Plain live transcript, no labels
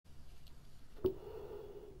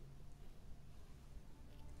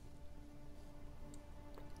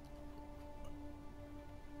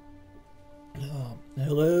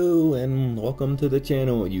welcome to the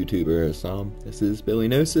channel, YouTubers. This is Billy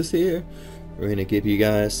Gnosis here. We're going to give you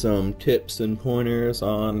guys some tips and pointers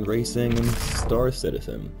on racing in Star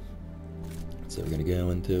Citizen. So we're going to go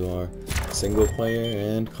into our single player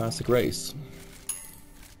and classic race.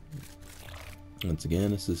 Once again,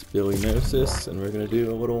 this is Billy Gnosis, and we're going to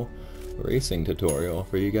do a little racing tutorial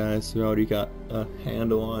for you guys who already got a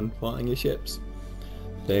handle on flying your ships.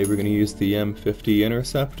 Today we're going to use the M50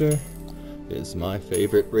 Interceptor. It's my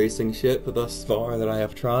favorite racing ship thus far that I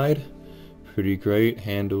have tried. Pretty great,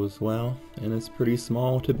 handles well, and it's pretty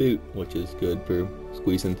small to boot, which is good for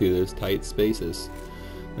squeezing through those tight spaces.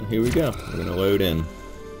 And here we go, we're going to load in.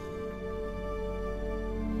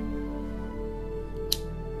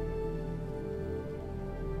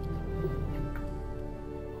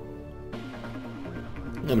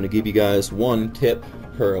 I'm going to give you guys one tip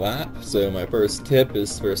per lap. So my first tip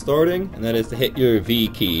is for starting, and that is to hit your V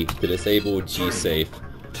key to disable G-Safe.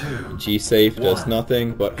 G-Safe does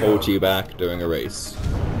nothing but hold you back during a race.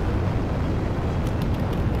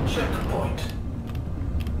 Checkpoint.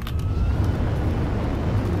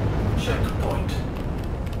 Checkpoint.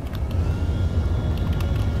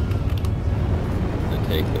 And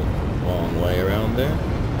take the long way around there.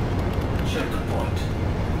 Checkpoint.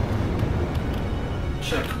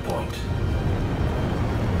 Checkpoint.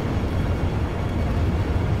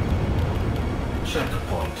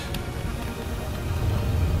 Checkpoint.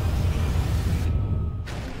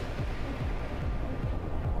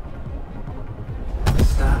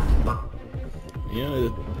 You know,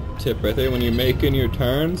 the tip right there, when you're making your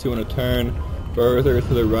turns, you want to turn further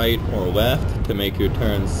to the right or left to make your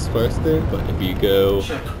turns faster, but if you go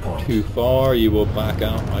too far, you will black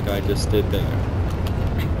out like I just did there.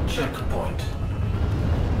 Checkpoint.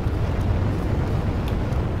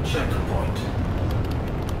 Checkpoint.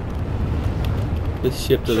 This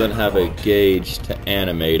ship doesn't have a gauge to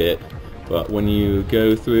animate it, but when you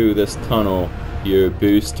go through this tunnel, your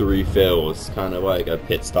boost refills, kind of like a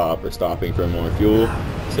pit stop or stopping for more fuel.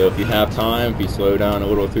 So if you have time, if you slow down a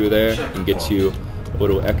little through there, it can get you a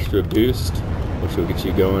little extra boost, which will get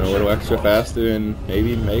you going a little extra faster and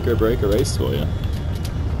maybe make or break a race for you.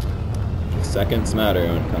 Seconds matter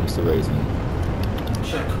when it comes to racing.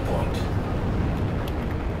 Checkpoint.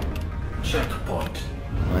 Checkpoint.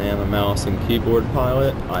 I am a mouse and keyboard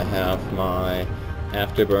pilot. I have my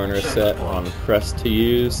afterburner set on press to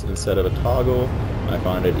use instead of a toggle. I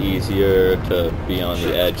find it easier to be on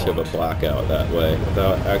the edge of a blackout that way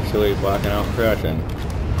without actually blacking out and crashing.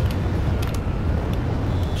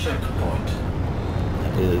 Checkpoint.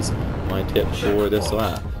 That is my tip for this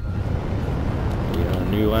lap. You know,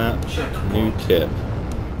 new lap, new tip.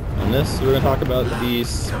 On this, we're going to talk about the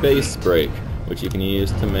space brake, which you can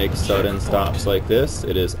use to make sudden stops like this.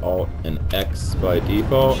 It is Alt and X by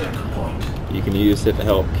default. You can use it to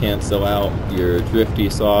help cancel out your drifty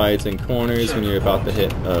slides and corners when you're about to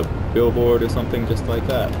hit a billboard or something just like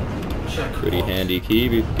that. Pretty handy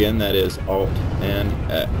key. Again, that is Alt and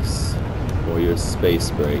X for your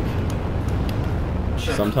space brake.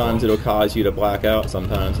 Sometimes it'll cause you to black out,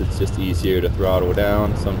 sometimes it's just easier to throttle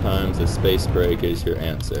down, sometimes the space brake is your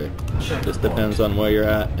answer. Just depends on where you're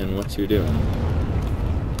at and what you're doing.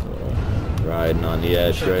 So, riding on the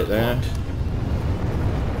edge right there.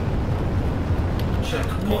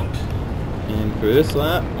 And for this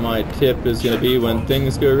lap, my tip is going to be when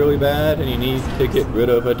things go really bad and you need to get rid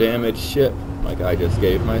of a damaged ship, like I just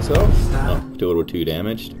gave myself. Oh, a little too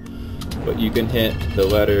damaged. But you can hit the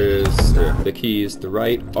letters, or the keys, the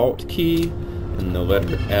right Alt key and the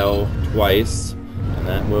letter L twice, and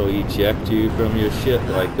that will eject you from your ship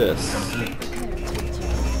like this.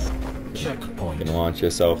 You can launch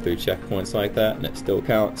yourself through checkpoints like that, and it still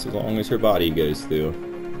counts as long as your body goes through.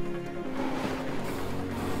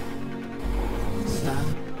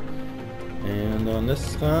 And on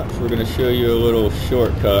this lap, we're going to show you a little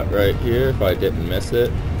shortcut right here, if I didn't miss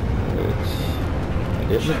it, which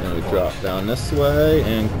and we drop down this way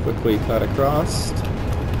and quickly cut across.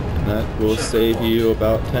 And that will save you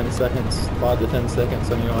about 10 seconds, 5 to 10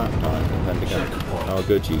 seconds on your lap time, depending on how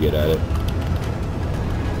good you get at it.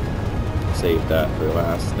 Save that for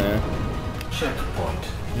last there.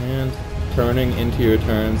 And turning into your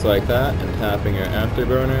turns like that and tapping your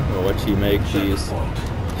afterburner will let you make these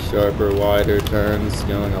sharper, wider turns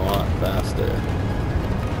going a lot faster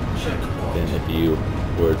than if you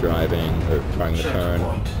were driving or trying to turn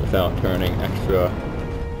without turning extra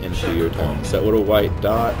into your turns. That little white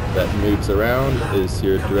dot that moves around is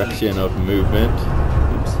your direction of movement.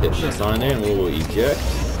 Oops, hit the sign there and we'll eject.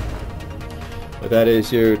 But that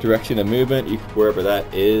is your direction of movement. Wherever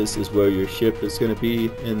that is where your ship is going to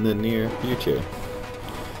be in the near future.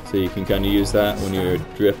 So you can kind of use that when you're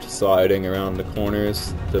drift sliding around the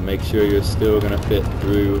corners to make sure you're still going to fit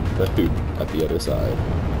through the hoop at the other side.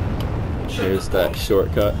 Here's that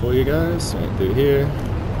shortcut for you guys, right through here.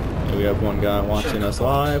 And we have one guy watching us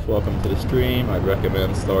live. Welcome to the stream. I'd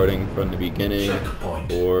recommend starting from the beginning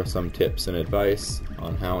for some tips and advice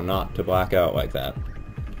on how not to black out like that.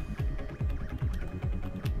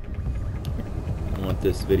 I want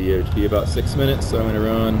this video to be about 6 minutes, so I'm going to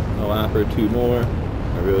run a lap or two more.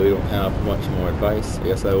 I really don't have much more advice. I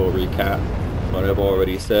guess I will recap what I've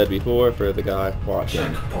already said before for the guy watching.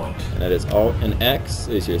 And that is Alt and X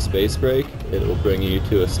is your space brake. It will bring you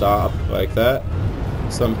to a stop like that.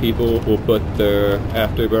 Some people will put their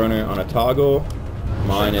afterburner on a toggle.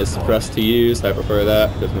 Mine is press to use. I prefer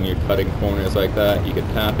that because when you're cutting corners like that, you can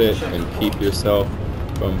tap it and keep yourself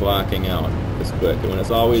from blacking out as quick. And when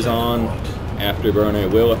it's always on,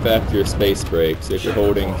 afterburner will affect your space brake. So if you're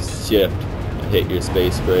holding shift and hit your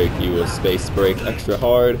space brake, you will space brake extra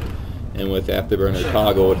hard. And with afterburner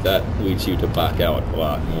toggled, that leads you to black out a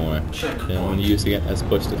lot more than when using it as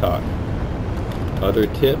push to talk. Other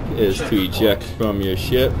tip is to eject from your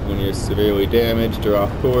ship when you're severely damaged or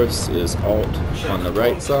off course is Alt on the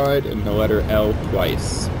right side and the letter L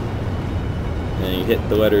twice. And you hit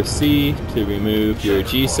the letter C to remove your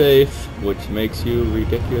G-Safe, which makes you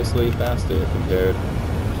ridiculously faster compared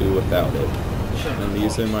to without it. And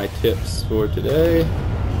these are my tips for today.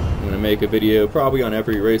 I'm going to make a video probably on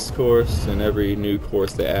every race course and every new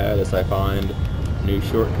course they add as I find new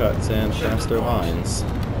shortcuts and faster lines.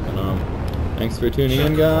 And, thanks for tuning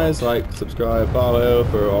in, guys. Like, subscribe, follow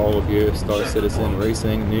for all of your Star Citizen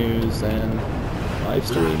racing news and live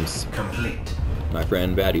streams. My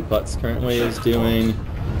friend Batty Putz currently is doing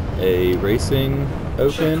a racing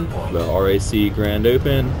open, the RAC Grand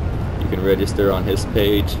Open. You can register on his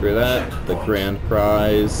page for that. The grand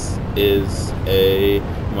prize is a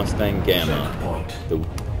Mustang Gamma. The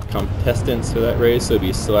contestants for that race will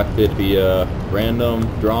be selected via random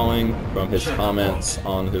drawing from his comments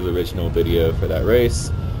on his original video for that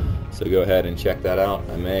race. So go ahead and check that out.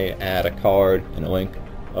 I may add a card and a link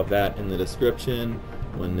of that in the description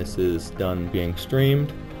when this is done being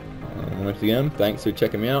streamed. Once again, thanks for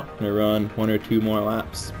checking me out. I'm going to run 1 or 2 more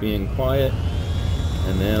laps being quiet,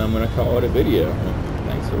 and then I'm going to call it a video.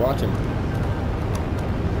 Thanks for watching.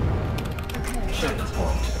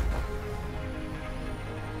 Checkpoint.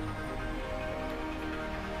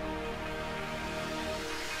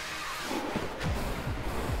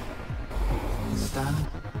 Stand.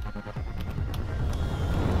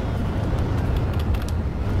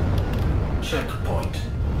 Checkpoint.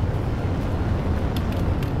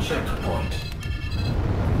 Checkpoint.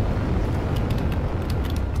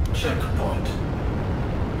 Checkpoint.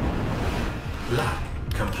 Lap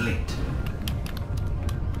complete.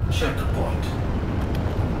 Checkpoint.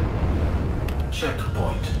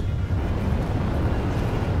 Checkpoint.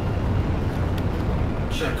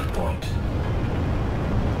 Checkpoint.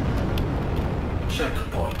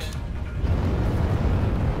 Checkpoint.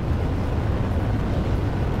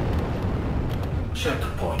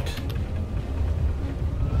 Checkpoint.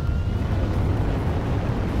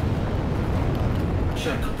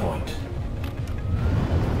 Checkpoint.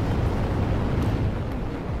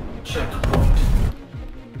 Checkpoint.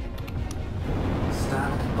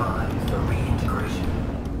 Stand by for reintegration.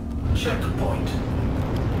 Checkpoint.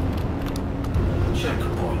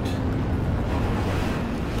 Checkpoint.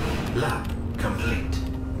 Lap complete.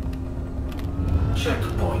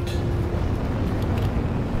 Checkpoint.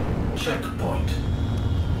 Checkpoint.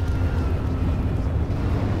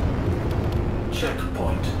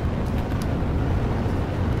 Checkpoint.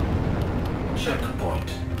 Checkpoint.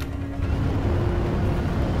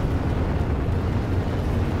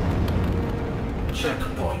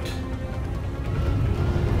 Checkpoint.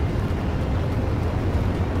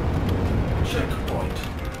 Checkpoint.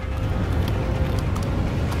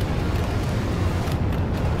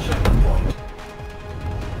 Checkpoint.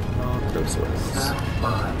 Stand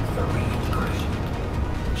by for reintegration.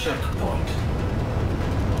 Checkpoint.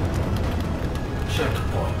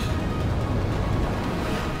 Checkpoint.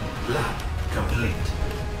 Lap complete.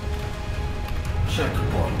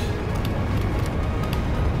 Checkpoint.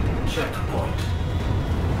 Checkpoint.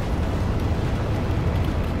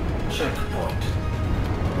 Checkpoint.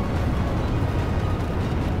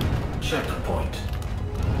 Checkpoint.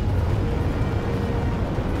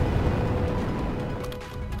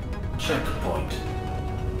 Checkpoint.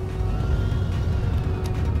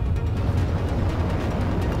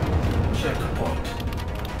 Checkpoint.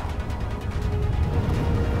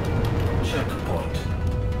 Checkpoint.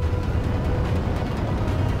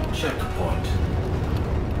 Checkpoint.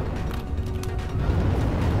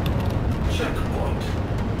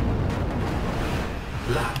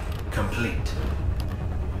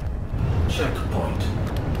 Checkpoint.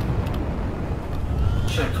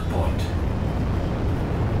 Checkpoint.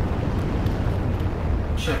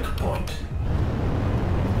 Checkpoint.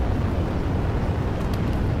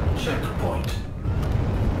 Checkpoint.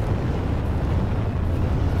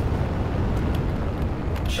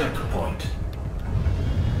 Checkpoint.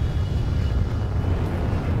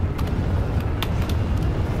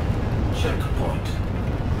 Checkpoint.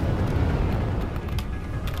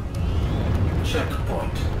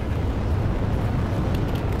 Checkpoint.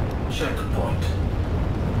 Checkpoint.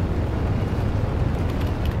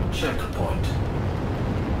 Checkpoint.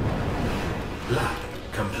 Lap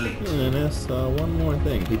complete. And there's one more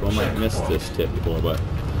thing. People might miss this tip before, but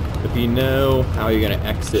if you know how you're going to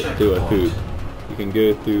exit through a hoop, you can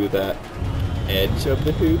go through that edge of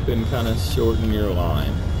the hoop and kind of shorten your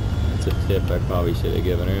line. It's a tip I probably should have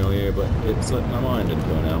given earlier, but it slipped my mind into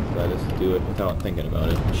it now, because I just do it without thinking about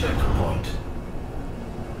it. Checkpoint.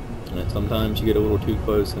 And sometimes you get a little too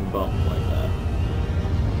close and bump like that.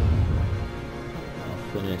 I'll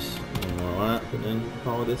finish one more lap and then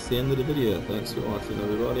call this the end of the video. Thanks for watching,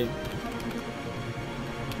 everybody.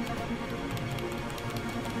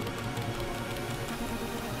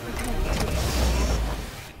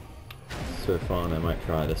 For fun, I might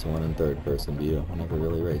try this one in third person view. I never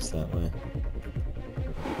really raced that way.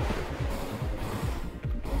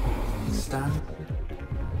 Stand.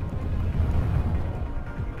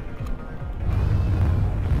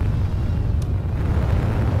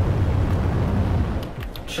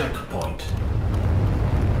 Checkpoint.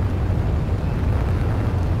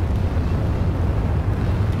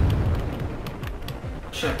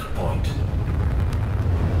 Checkpoint.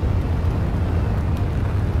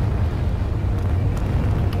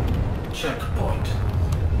 Checkpoint.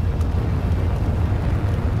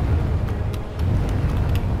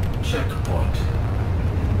 Checkpoint.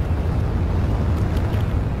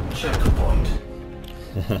 Checkpoint.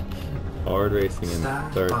 Hard racing in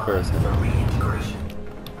third person. For reintegration.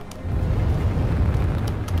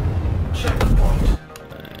 Checkpoint.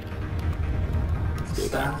 Let's go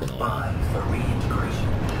back to Stand normal. by for reintegration.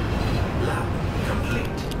 Lap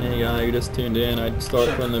complete. Hey guy, you just tuned in. I'd start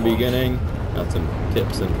from the beginning. Got some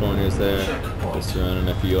tips and pointers there. Just running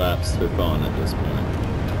a few laps for fun at this point.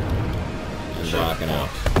 And blocking out.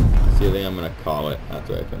 See, I think I'm going to call it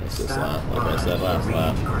after I finish this lap. Like I said last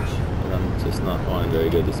lap, I'm just not feeling very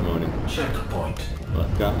good this morning. Checkpoint.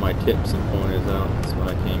 But got my tips and pointers out. That's what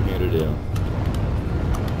I came here to do.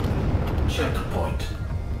 Checkpoint.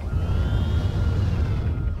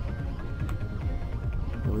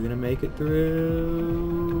 Are we going to make it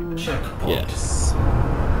through? Checkpoint. Yes.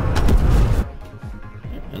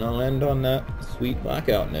 And I'll end on that sweet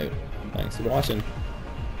blackout note. Thanks for watching.